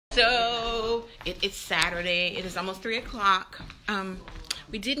It's Saturday. It is almost 3 o'clock.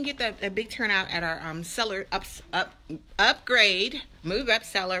 We didn't get the big turnout at our upgrade, move up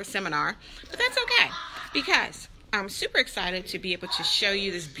seller seminar, but that's okay because I'm super excited to be able to show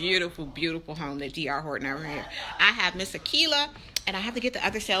you this beautiful, beautiful home that DR Horton over here. I have Miss Akila, and I have to get the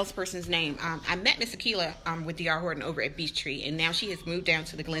other salesperson's name. I met Miss Akila with DR Horton over at Beach Tree, and now she has moved down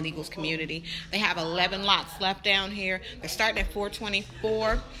to the Gleneagles community. They have 11 lots left down here. They're starting at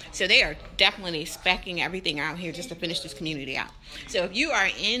 424, so they are definitely speccing everything out here just to finish this community out. So if you are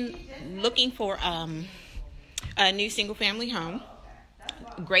looking for a new single-family home,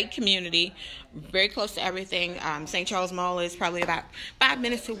 great community, very close to everything. St. Charles Mall is probably about 5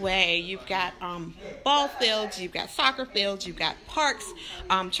 minutes away. You've got ball fields, you've got soccer fields, you've got parks.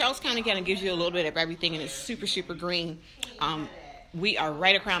 Charles County kind of gives you a little bit of everything, and it's super, super green. We are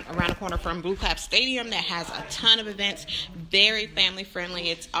right around the corner from Blue Clap Stadium that has a ton of events, very family friendly.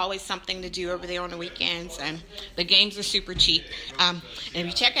 It's always something to do over there on the weekends, and the games are super cheap. And if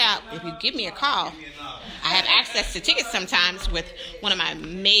you check out, if you give me a call, I have access to tickets sometimes with one of my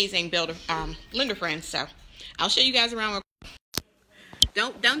amazing lender friends. So I'll show you guys around.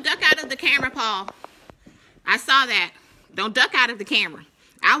 Don't duck out of the camera, Paul. I saw that. Don't duck out of the camera.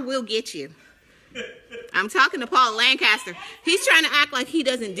 I will get you. I'm talking to Paul Lancaster. He's trying to act like he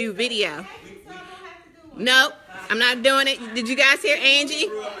doesn't do video. Nope, I'm not doing it. Did you guys hear Angie?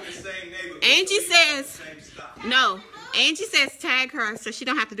 Angie says, no. Angie says tag her so she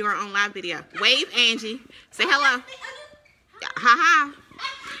don't have to do her own live video. Wave, Angie. Say hello. Ha-ha.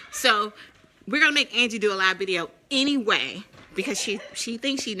 So we're going to make Angie do a live video anyway because she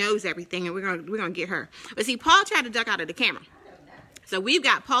thinks she knows everything, and we're gonna get her. But see, Paul tried to duck out of the camera. So we've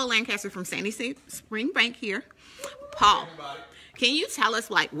got Paul Lancaster from Sandy Spring Bank here. Paul, can you tell us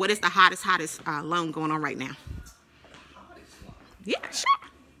what is the hottest loan going on right now? Yeah, sure.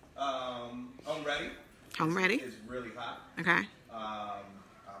 Home Ready. Home Ready is really hot. Okay.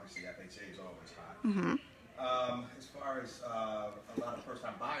 Obviously, FHA is always hot. As far as a lot of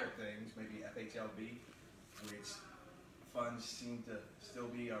first-time buyer things, maybe FHLB, which funds seem to still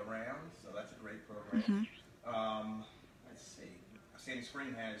be around, so that's a great program. Let's see. Sandy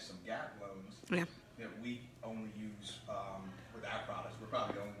Spring has some gap loans that we only use with our products. We're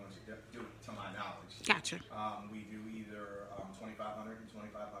probably the only ones that do it, to my knowledge. Gotcha. We do either 2,500 and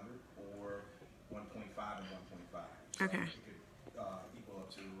 2,500 or 1.5 and 1.5. So okay. It could equal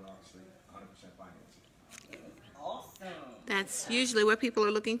up to obviously 100% financing. Awesome. That's usually what people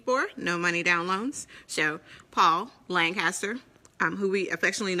are looking for. No money down loans. So Paul Lancaster, who we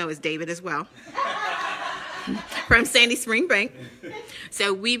affectionately know as David as well. From Sandy Spring Bank.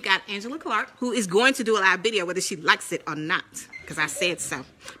 So we've got Angela Clark, who is going to do a live video whether she likes it or not, because I said so.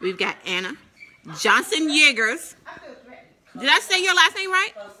 We've got Anna Johnson Yeagers. Did I say your last name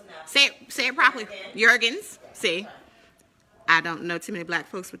right? Say it properly. Jurgens. See, I don't know too many black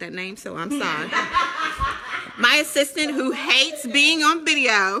folks with that name, so I'm sorry. My assistant, who hates being on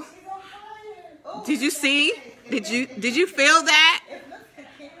video. Did you see? Did you feel that?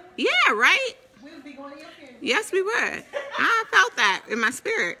 Yeah, right? Yes, we would. I felt that in my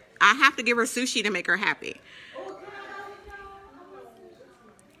spirit. I have to give her sushi to make her happy.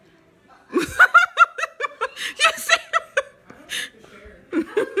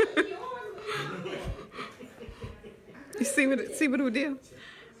 You see what we do?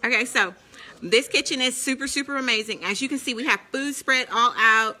 Okay, so this kitchen is super, super amazing. As you can see, we have food spread all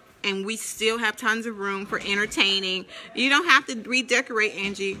out, and we still have tons of room for entertaining. You don't have to redecorate,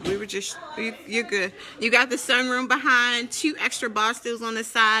 Angie. You're good. You got the sunroom behind, 2 extra bar stools on the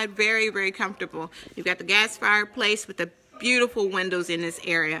side. Very, very comfortable. You've got the gas fireplace with the beautiful windows in this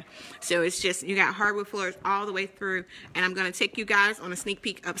area. So it's just, you got hardwood floors all the way through. And I'm going to take you guys on a sneak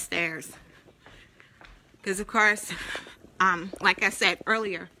peek upstairs. Because, of course, like I said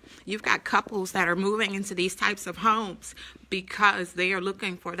earlier, you've got couples that are moving into these types of homes because they are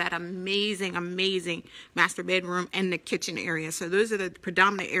looking for that amazing, amazing master bedroom and the kitchen area. So those are the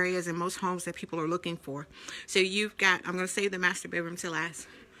predominant areas in most homes that people are looking for. So you've got, I'm going to save the master bedroom to last.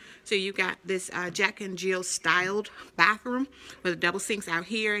 So you've got this Jack and Jill styled bathroom with the double sinks out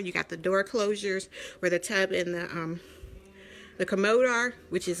here. You got the door closures where the tub and the commode are,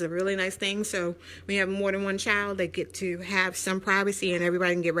 which is a really nice thing. So when you have more than one child, they get to have some privacy and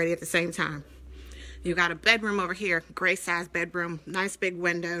everybody can get ready at the same time. You got a bedroom over here, great size bedroom, nice big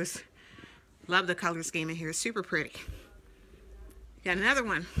windows. Love the color scheme in here, super pretty. Got another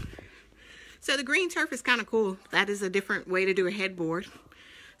one. So the green turf is kind of cool. That is a different way to do a headboard.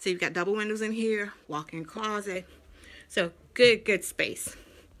 So you've got double windows in here, walk-in closet. So good space.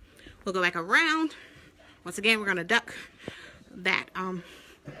 We'll go back around. Once again, we're gonna duck that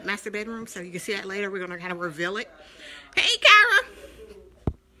master bedroom, so you can see that later. We're going to kind of reveal it. Hey, Kyra!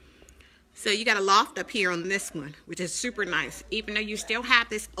 So you got a loft up here on this one, which is super nice. Even though you still have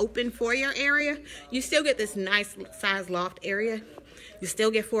this open foyer area, you still get this nice size loft area. You still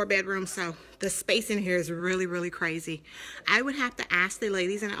get 4 bedrooms, so the space in here is really, really crazy. I would have to ask the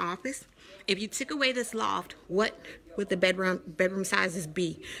ladies in the office, if you took away this loft, what would the bedroom sizes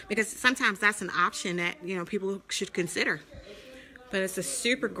be? Because sometimes that's an option that, you know, people should consider. But it's a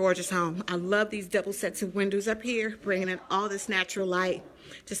super gorgeous home. I love these double sets of windows up here, bringing in all this natural light.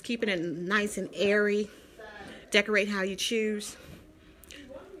 Just keeping it nice and airy. Decorate how you choose.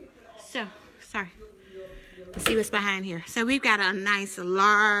 So, sorry. Let's see what's behind here. So we've got a nice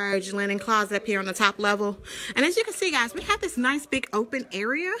large linen closet up here on the top level. And as you can see, guys, we have this nice big open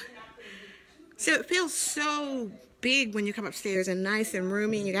area. So it feels so big when you come upstairs and nice and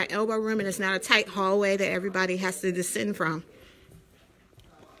roomy. You got elbow room and it's not a tight hallway that everybody has to descend from.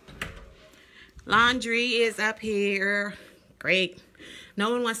 Laundry is up here. Great.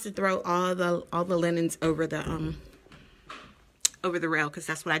 No one wants to throw all the linens over the rail, because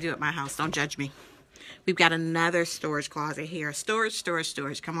that's what I do at my house. Don't judge me. We've got another storage closet here.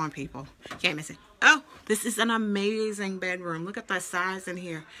 Storage. Come on, people. Can't miss it. Oh, this is an amazing bedroom. Look at the size in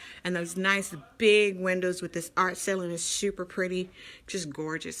here. And those nice big windows with this art ceiling is super pretty. Just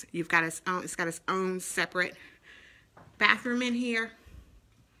gorgeous. You've got it's got its own separate bathroom in here.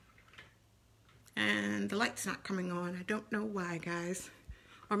 And the light's not coming on. I don't know why, guys.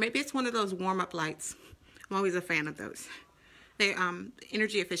 Or maybe it's one of those warm-up lights. I'm always a fan of those. They're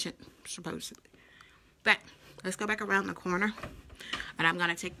energy efficient, supposedly. But let's go back around the corner. And I'm going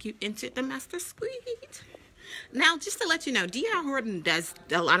to take you into the master suite. Now, just to let you know, D.R. Horton does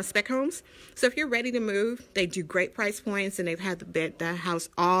a lot of spec homes. So if you're ready to move, they do great price points. And they've had the house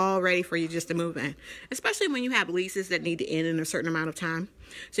all ready for you just to move in. Especially when you have leases that need to end in a certain amount of time.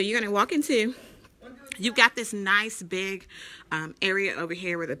 So you're going to walk into... You've got this nice big area over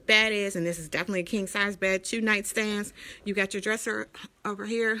here where the bed is, and this is definitely a king size bed, 2 nightstands. You got your dresser over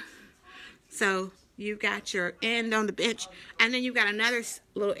here, so you've got your end on the bench, and then you've got another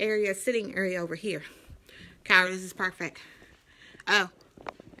little area, sitting area over here. Kyra, this is perfect. Oh,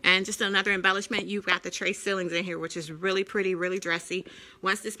 and just another embellishment, you've got the tray ceilings in here, which is really pretty, really dressy.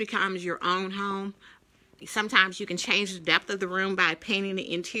 Once this becomes your own home, sometimes you can change the depth of the room by painting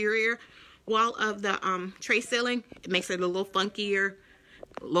the interior wall of the tray ceiling. It makes it a little funkier,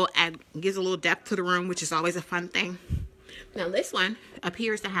 gives a little depth to the room, which is always a fun thing. Now this one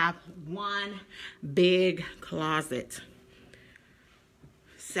appears to have one big closet.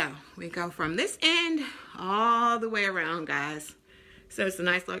 So we go from this end all the way around, guys. So it's a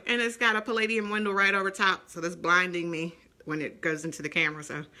nice look, and it's got a palladium window right over top, so that's blinding me when it goes into the camera,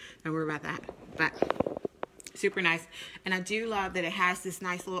 so don't worry about that. But super nice. And I do love that it has this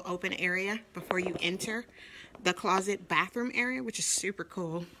nice little open area before you enter the closet bathroom area, which is super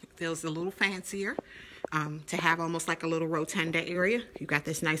cool. It feels a little fancier to have almost like a little rotunda area. You've got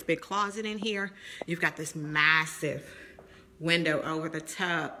this nice big closet in here. You've got this massive window over the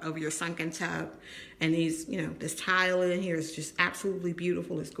tub, over your sunken tub. And these, you know, this tile in here is just absolutely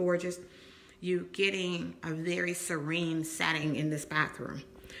beautiful. It's gorgeous. You're getting a very serene setting in this bathroom.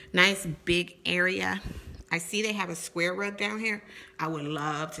 Nice big area. I see they have a square rug down here. I would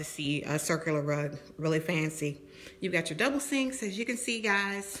love to see a circular rug, really fancy. You've got your double sinks, as you can see,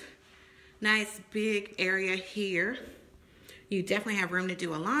 guys. Nice big area here. You definitely have room to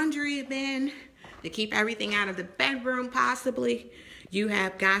do a laundry bin, to keep everything out of the bedroom possibly. You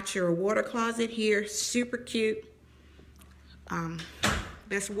have got your water closet here, super cute.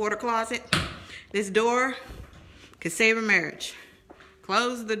 This water closet, this door could save a marriage.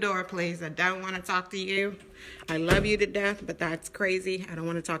 Close the door, please. I don't want to talk to you. I love you to death, but that's crazy. I don't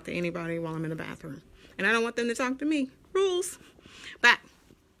want to talk to anybody while I'm in the bathroom. And I don't want them to talk to me. Rules. But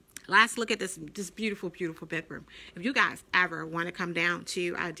last look at this beautiful, beautiful bedroom. If you guys ever want to come down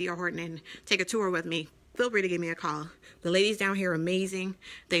to D.R. Horton and take a tour with me, feel free to give me a call. The ladies down here are amazing.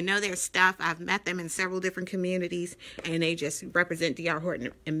 They know their stuff. I've met them in several different communities, and they just represent D.R.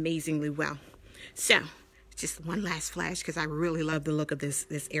 Horton amazingly well. So, just one last flash, because I really love the look of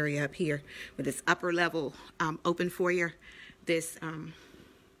this area up here with this upper level open foyer, this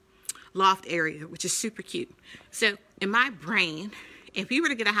loft area, which is super cute. So in my brain, if you were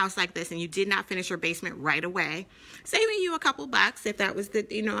to get a house like this and you did not finish your basement right away, saving you a couple bucks, if that was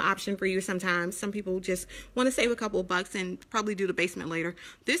the option for you sometimes. Some people just want to save a couple bucks and probably do the basement later.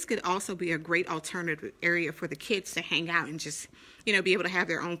 This could also be a great alternative area for the kids to hang out and just, be able to have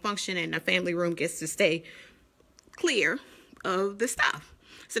their own function, and a family room gets to stay clear of the stuff.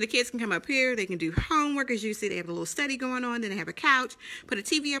 So the kids can come up here, they can do homework. As you see, they have a little study going on, then they have a couch, put a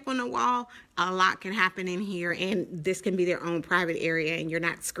TV up on the wall. A lot can happen in here, and this can be their own private area, and you're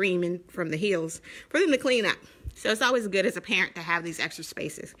not screaming from the hills for them to clean up. So it's always good as a parent to have these extra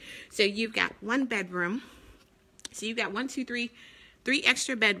spaces. So you've got one bedroom. So you've got 3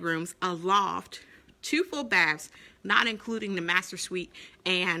 extra bedrooms, a loft, 2 full baths, not including the master suite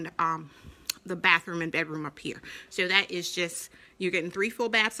and the bathroom and bedroom up here. So that is just, you're getting 3 full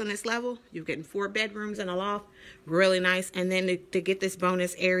baths on this level. You're getting 4 bedrooms and a loft. Really nice. And then to get this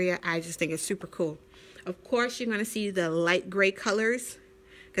bonus area, I just think it's super cool. Of course, you're going to see the light gray colors,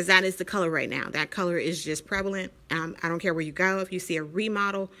 because that is the color right now. That color is just prevalent. I don't care where you go. If you see a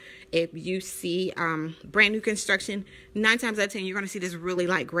remodel, if you see brand new construction, 9 times out of 10, you're going to see this really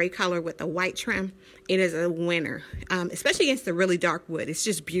light gray color with the white trim. It is a winner, especially against the really dark wood. It's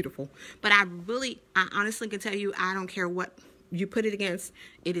just beautiful. But I honestly can tell you, I don't care what you put it against.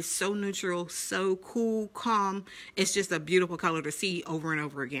 It is so neutral, so cool, calm. It's just a beautiful color to see over and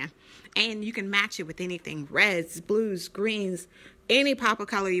over again. And you can match it with anything, reds, blues, greens, any pop of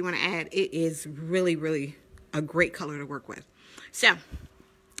color you want to add. It is really, really a great color to work with. So,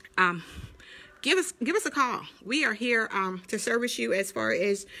 give us a call. We are here to service you as far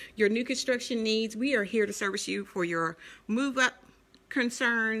as your new construction needs. We are here to service you for your move up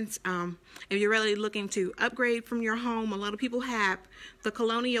concerns. If you're really looking to upgrade from your home, a lot of people have the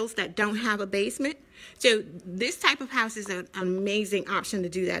colonials that don't have a basement. So this type of house is an amazing option to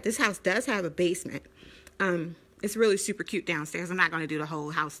do that. This house does have a basement. It's really super cute downstairs. I'm not going to do the whole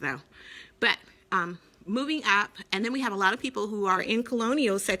house though. But moving up, and then we have a lot of people who are in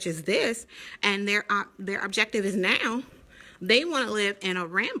colonials such as this, and their objective is now they want to live in a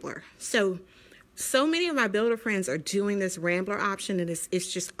rambler. So many of my builder friends are doing this rambler option, and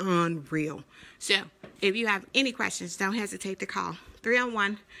it's just unreal. So if you have any questions, don't hesitate to call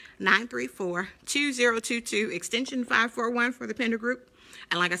 301-934-2022, extension 541 for the Pender Group.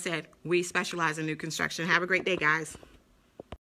 And like I said, we specialize in new construction. Have a great day, guys.